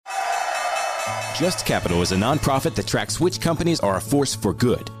Just Capital is a nonprofit that tracks which companies are a force for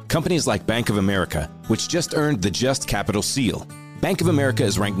good. Companies like Bank of America, which just earned the Just Capital seal. Bank of America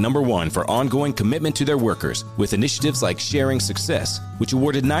is ranked #1 for ongoing commitment to their workers with initiatives like Sharing Success, which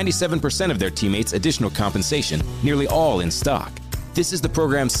awarded 97% of their teammates additional compensation, nearly all in stock. This is the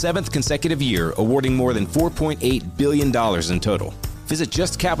program's 7th consecutive year, awarding more than $4.8 billion in total. Visit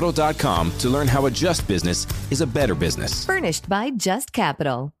JustCapital.com to learn how a just business is a better business. Furnished by Just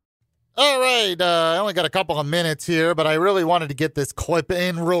Capital. All right, I only got a couple of minutes here, but I really wanted to get this clip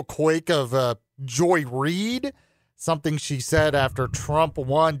in real quick of Joy Reid. Something she said after Trump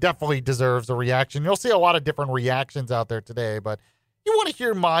won definitely deserves a reaction. You'll see a lot of different reactions out there today, but you want to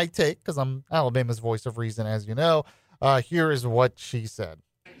hear my take because I'm Alabama's voice of reason, as you know. Here is what she said.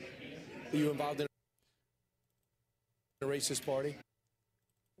 Are you involved in a racist party?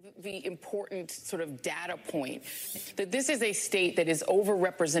 The important sort of data point that this is a state that is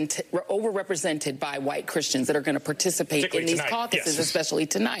overrepresented by white Christians that are going to participate in these caucuses, yes. Especially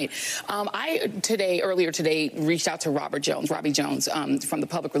tonight. Earlier today, reached out to Robbie Jones, from the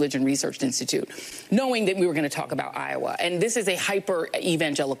Public Religion Research Institute, knowing that we were going to talk about Iowa. And this is a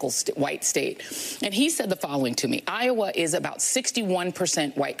hyper-evangelical white state. And he said the following to me. Iowa is about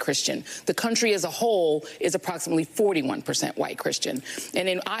 61% white Christian. The country as a whole is approximately 41% white Christian. And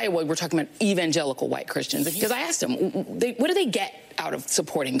in Iowa, we're talking about evangelical white Christians. Because I asked him, what do they get out of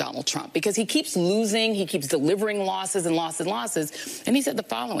supporting Donald Trump? Because he keeps losing, he keeps delivering losses and losses and losses. And he said the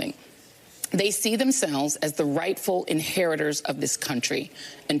following. They see themselves as the rightful inheritors of this country,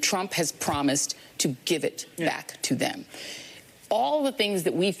 and Trump has promised to give it back to them. All the things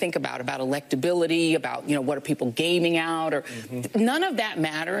that we think about electability, about, what are people gaming out, or none of that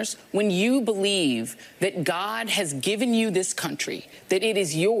matters when you believe that God has given you this country, that it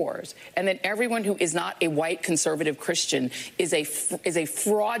is yours, and that everyone who is not a white conservative Christian is a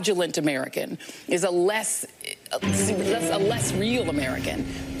fraudulent American, is a less real American,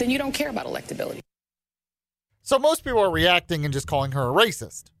 then you don't care about electability. So most people are reacting and just calling her a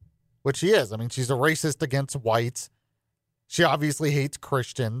racist, which she is. I mean, she's a racist against whites. She obviously hates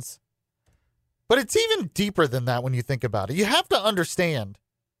Christians. But it's even deeper than that when you think about it. You have to understand,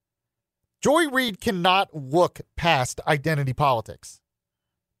 Joy Reid cannot look past identity politics.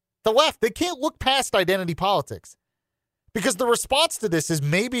 The left, they can't look past identity politics. Because the response to this is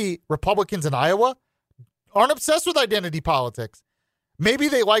maybe Republicans in Iowa aren't obsessed with identity politics. Maybe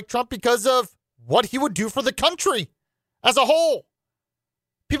they like Trump because of what he would do for the country as a whole.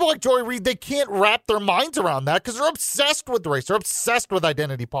 People like Joy Reid, they can't wrap their minds around that because they're obsessed with race. They're obsessed with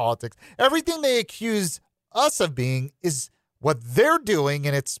identity politics. Everything they accuse us of being is what they're doing,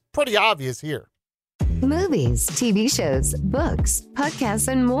 and it's pretty obvious here. Movies, TV shows, books, podcasts,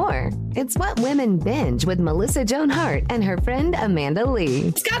 and more. It's What Women Binge with Melissa Joan Hart and her friend Amanda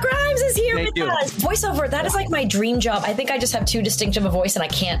Lee. Scott Grimes is here with us. Voiceover, that is like my dream job. I think I just have too distinct of a voice and I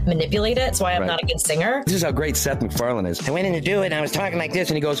can't manipulate it. That's why I'm not a good singer. This is how great Seth MacFarlane is. I went in to do it and I was talking like this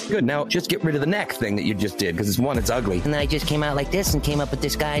and he goes, good, now just get rid of the neck thing that you just did because it's ugly. And then I just came out like this and came up with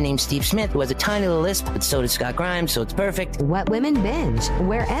this guy named Steve Smith who has a tiny little lisp, but so does Scott Grimes, so it's perfect. What Women Binge,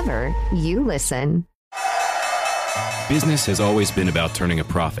 wherever you listen. Business has always been about turning a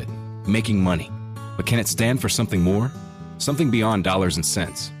profit, making money. But can it stand for something more? Something beyond dollars and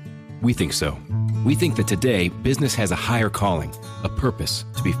cents? We think so. We think that today, business has a higher calling, a purpose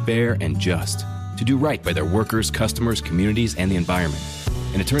to be fair and just, to do right by their workers, customers, communities, and the environment.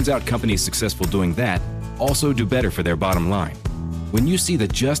 And it turns out companies successful doing that also do better for their bottom line. When you see the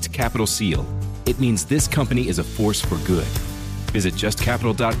Just Capital seal, it means this company is a force for good. Visit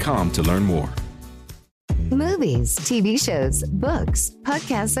JustCapital.com to learn more. Movies, TV shows, books,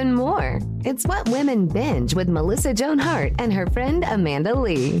 podcasts, and more. It's What Women Binge with Melissa Joan Hart and her friend Amanda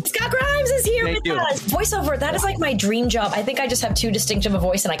Lee. Scott Grimes is here with us. Voiceover, that is like my dream job. I think I just have too distinct of a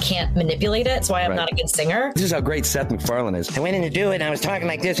voice and I can't manipulate it. That's why I'm not a good singer. This is how great Seth MacFarlane is. I went in to do it and I was talking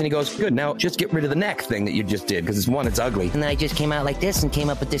like this And he goes, good, now just get rid of the neck thing that you just did because it's ugly. and then I just came out like this and came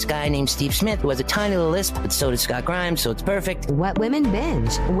up with this guy named Steve Smith who has a tiny little lisp, but so does Scott Grimes, so it's perfect. What Women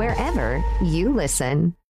Binge, wherever you listen.